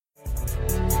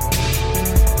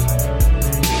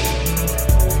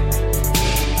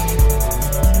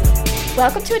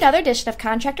Welcome to another edition of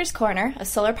Contractors Corner, a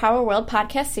Solar Power World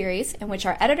podcast series in which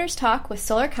our editors talk with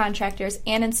solar contractors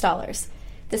and installers.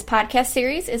 This podcast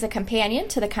series is a companion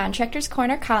to the Contractors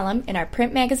Corner column in our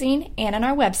print magazine and on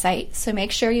our website, so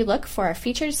make sure you look for our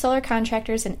featured solar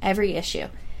contractors in every issue.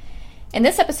 In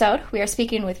this episode, we are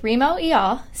speaking with Remo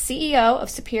Eyal, CEO of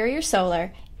Superior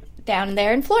Solar, down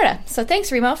there in Florida. So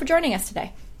thanks, Remo, for joining us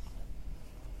today.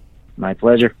 My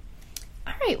pleasure.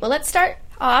 All right, well, let's start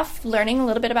off learning a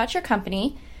little bit about your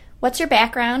company. What's your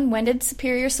background? When did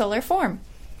Superior Solar form?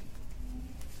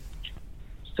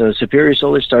 So Superior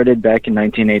Solar started back in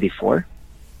 1984,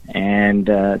 and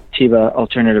Tiva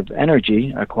Alternative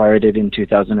Energy acquired it in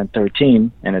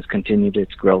 2013 and has continued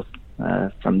its growth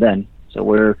from then. So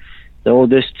we're the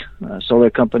oldest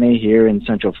solar company here in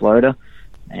Central Florida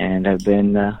and have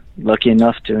been lucky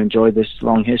enough to enjoy this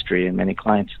long history and many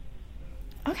clients.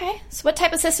 Okay, so what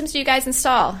type of systems do you guys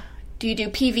install? Do you do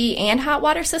PV and hot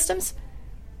water systems?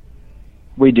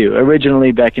 We do.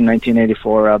 Originally, back in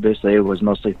 1984, obviously, it was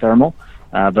mostly thermal.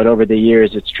 But over the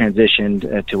years, it's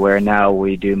transitioned to where now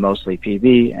we do mostly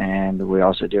PV, and we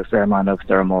also do a fair amount of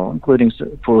thermal, including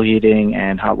pool heating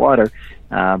and hot water.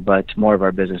 But more of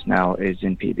our business now is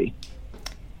in PV.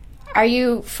 Are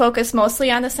you focused mostly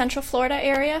on the Central Florida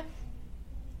area?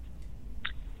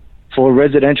 For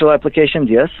residential applications,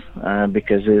 yes,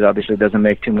 because it obviously doesn't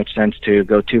make too much sense to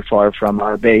go too far from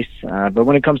our base. But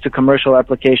when it comes to commercial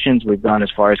applications, we've gone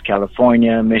as far as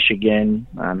California, Michigan,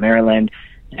 Maryland,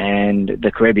 and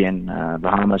the Caribbean,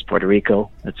 Bahamas, Puerto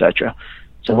Rico, etc.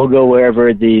 So we'll go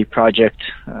wherever the project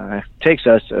takes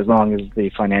us as long as the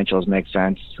financials make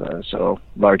sense. So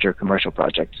larger commercial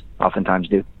projects oftentimes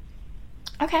do.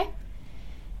 Okay.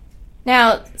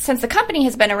 Now, since the company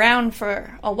has been around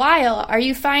for a while, are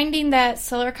you finding that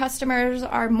solar customers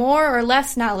are more or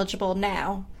less knowledgeable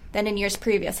now than in years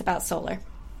previous about solar?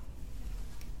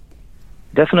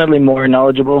 Definitely more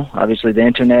knowledgeable. Obviously, the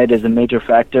internet is a major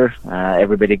factor.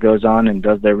 Everybody goes on and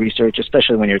does their research,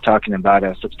 especially when you're talking about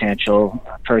a substantial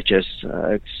purchase.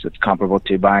 It's comparable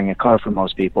to buying a car for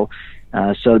most people.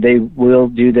 So they will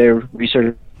do their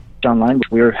research online,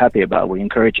 which we're happy about. We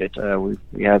encourage it.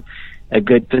 We have a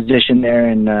good position there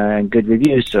and good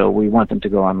reviews, so we want them to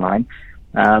go online.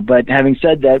 But having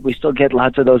said that, we still get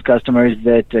lots of those customers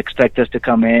that expect us to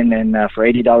come in and for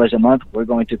 $80 a month, we're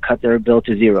going to cut their bill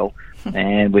to zero.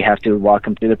 And we have to walk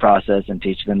them through the process and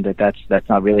teach them that that's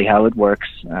not really how it works,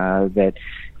 that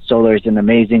solar is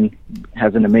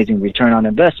has an amazing return on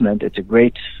investment. It's a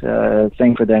great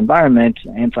thing for the environment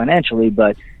and financially,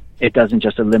 but it doesn't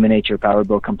just eliminate your power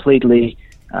bill completely.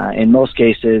 In most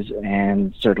cases,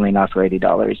 and certainly not for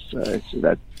 $80. So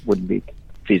that wouldn't be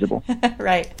feasible.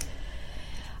 Right.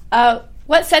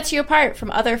 What sets you apart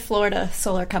from other Florida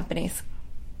solar companies?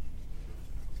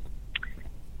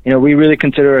 You know, we really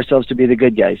consider ourselves to be the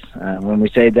good guys. When we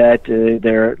say that,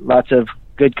 there are lots of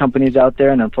good companies out there,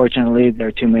 and unfortunately, there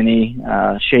are too many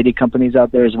shady companies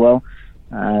out there as well.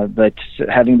 But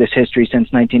having this history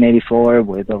since 1984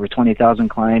 with over 20,000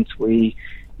 clients, we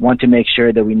want to make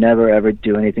sure that we never ever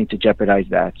do anything to jeopardize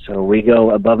that. So we go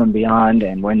above and beyond,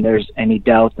 and when there's any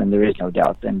doubt, then there is no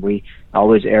doubt. And we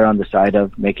always err on the side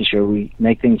of making sure we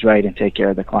make things right and take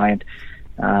care of the client.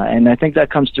 And I think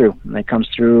that comes through. And it comes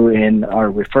through in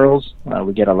our referrals.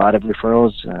 We get a lot of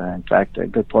referrals. In fact, a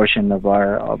good portion of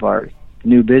our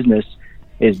new business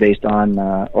is based on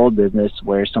old business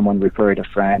where someone referred a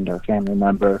friend or family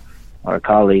member or a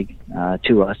colleague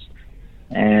to us.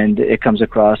 And it comes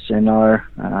across in our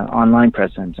online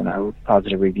presence and our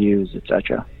positive reviews,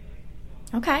 etc.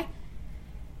 Okay.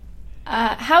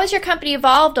 How has your company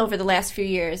evolved over the last few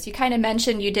years? You kind of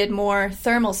mentioned you did more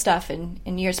thermal stuff in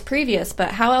years previous,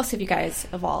 but how else have you guys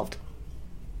evolved?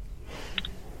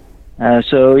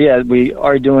 We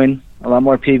are doing a lot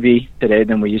more PV today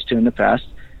than we used to in the past.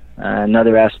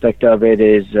 Another aspect of it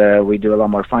is we do a lot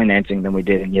more financing than we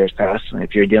did in years past.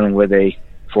 If you're dealing with a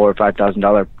 $4,000 or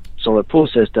 $5,000 solar pool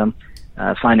system,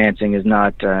 financing is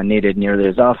not needed nearly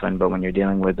as often. But when you're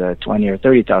dealing with a $20,000 or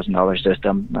 $30,000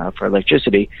 system for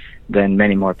electricity, then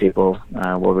many more people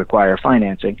will require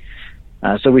financing.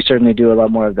 So we certainly do a lot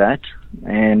more of that.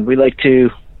 And we like to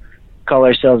call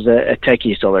ourselves a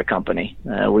techie solar company.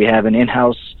 We have an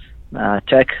in-house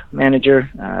tech manager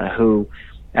who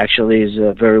actually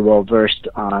is very well versed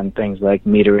on things like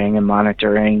metering and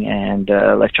monitoring and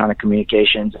electronic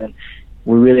communications, and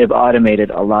we really have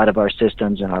automated a lot of our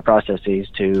systems and our processes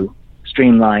to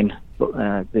streamline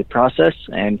the process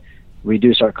and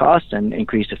reduce our costs and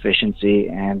increase efficiency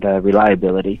and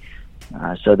reliability,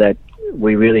 so that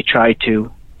we really try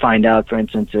to find out, for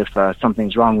instance, if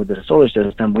something's wrong with the solar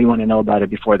system, we want to know about it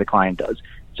before the client does.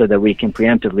 so that we can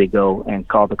preemptively go and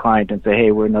call the client and say,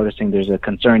 hey, we're noticing there's a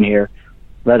concern here.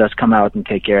 Let us come out and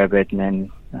take care of it and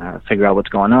then figure out what's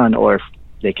going on. Or if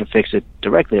they can fix it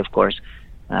directly, of course,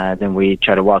 then we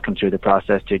try to walk them through the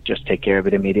process to just take care of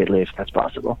it immediately if that's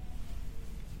possible.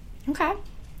 Okay.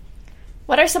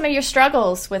 What are some of your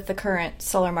struggles with the current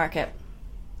solar market?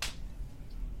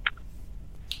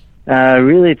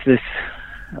 Really, it's this,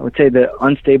 I would say, the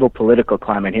unstable political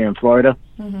climate here in Florida.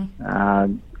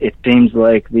 Mm-hmm. It seems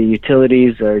like the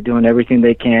utilities are doing everything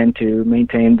they can to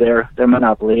maintain their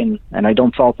monopoly, and I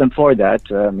don't fault them for that.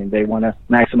 They want to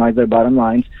maximize their bottom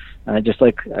lines, just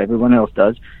like everyone else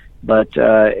does. But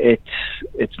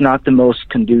it's not the most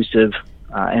conducive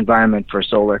environment for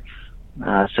solar.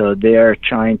 So they're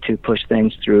trying to push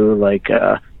things through, like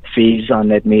fees on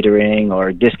net metering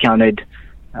or discounted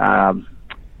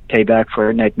payback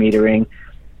for net metering.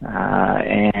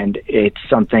 And it's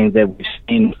something that we've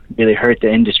seen really hurt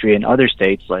the industry in other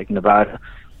states, like Nevada,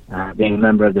 being a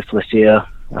member of the FLICIA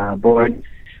board,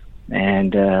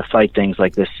 and fight things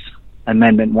like this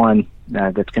Amendment 1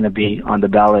 that's going to be on the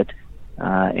ballot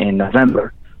in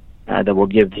November, that will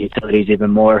give the utilities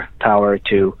even more power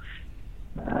to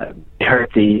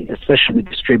hurt especially the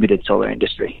distributed solar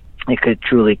industry. It could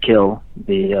truly kill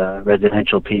the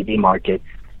residential PV market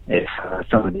if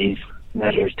some of these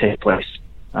measures take place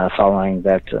following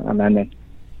that amendment.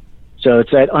 So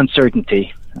it's that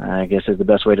uncertainty, I guess is the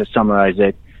best way to summarize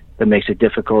it, that makes it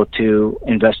difficult to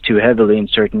invest too heavily in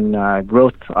certain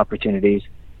growth opportunities,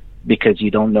 because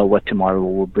you don't know what tomorrow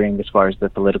will bring as far as the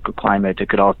political climate. It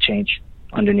could all change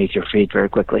underneath your feet very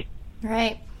quickly.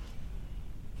 Right.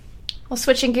 Well,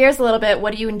 switching gears a little bit,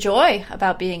 what do you enjoy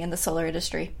about being in the solar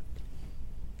industry?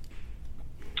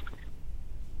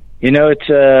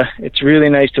 It's really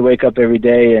nice to wake up every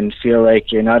day and feel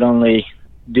like you're not only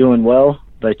doing well,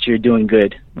 but you're doing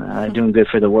good, doing good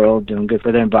for the world, doing good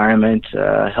for the environment,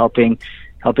 helping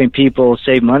people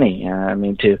save money.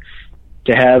 We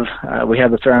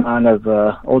have a fair amount of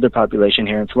older population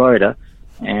here in Florida,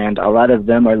 and a lot of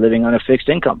them are living on a fixed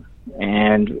income,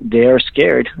 and they are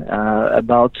scared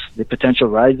about the potential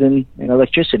rise in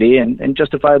electricity, and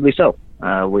justifiably so.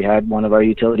 We had one of our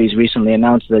utilities recently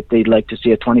announce that they'd like to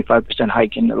see a 25%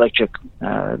 hike in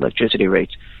electricity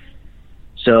rates.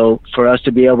 So for us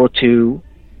to be able to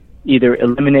either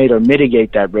eliminate or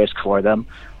mitigate that risk for them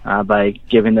by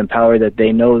giving them power that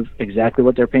they know exactly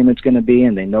what their payment's going to be,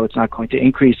 and they know it's not going to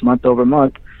increase month over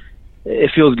month,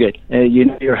 it feels good.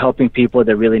 You're helping people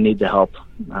that really need the help.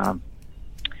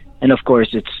 And of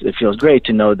course, it feels great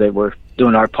to know that we're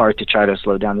doing our part to try to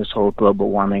slow down this whole global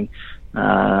warming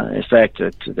effect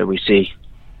that we see,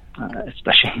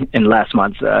 especially in last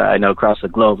month. I know across the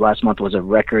globe, last month was a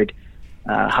record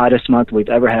hottest month we've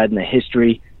ever had in the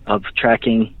history of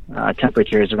tracking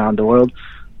temperatures around the world,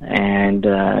 and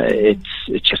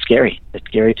it's just scary. It's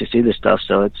scary to see this stuff.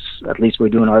 So at least we're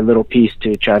doing our little piece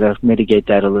to try to mitigate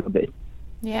that a little bit.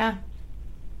 Yeah.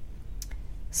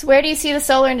 So where do you see the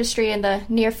solar industry in the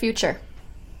near future?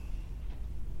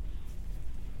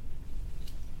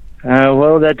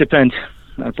 Well, that depends.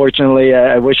 Unfortunately,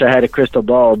 I wish I had a crystal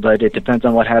ball, but it depends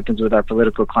on what happens with our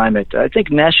political climate. I think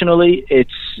nationally,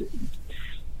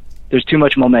 there's too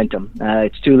much momentum.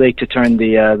 It's too late to turn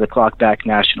the clock back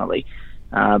nationally.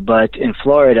 But in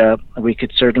Florida, we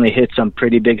could certainly hit some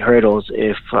pretty big hurdles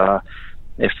if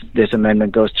this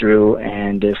amendment goes through,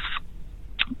 and if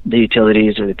the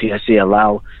utilities or the PSC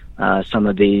allow some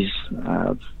of these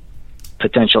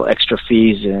potential extra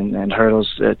fees and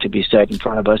hurdles to be set in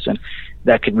front of us, and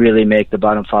that could really make the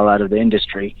bottom fall out of the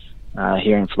industry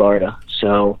here in Florida.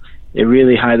 So it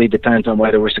really highly depends on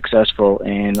whether we're successful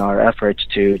in our efforts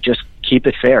to just keep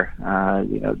it fair.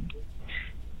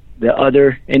 The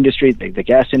other industries, the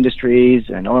gas industries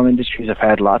and oil industries, have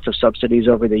had lots of subsidies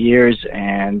over the years,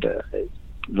 and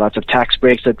lots of tax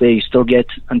breaks that they still get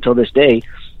until this day.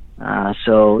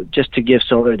 So just to give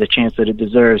solar the chance that it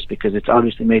deserves, because it's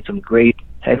obviously made some great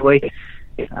headway,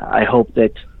 I hope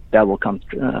that will come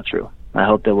through. I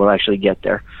hope that we'll actually get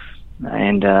there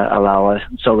and allow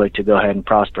solar to go ahead and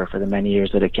prosper for the many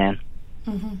years that it can.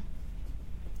 Mm-hmm.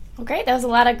 Well, great. That was a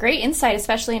lot of great insight,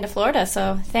 especially into Florida.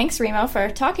 So thanks, Remo, for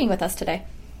talking with us today.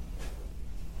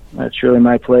 That's really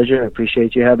my pleasure. I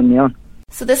appreciate you having me on.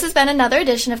 So this has been another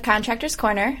edition of Contractors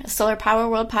Corner, a Solar Power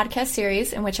World podcast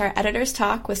series in which our editors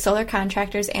talk with solar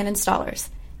contractors and installers.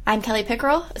 I'm Kelly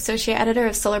Pickerel, Associate Editor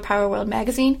of Solar Power World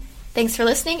magazine. Thanks for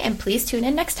listening, and please tune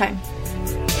in next time.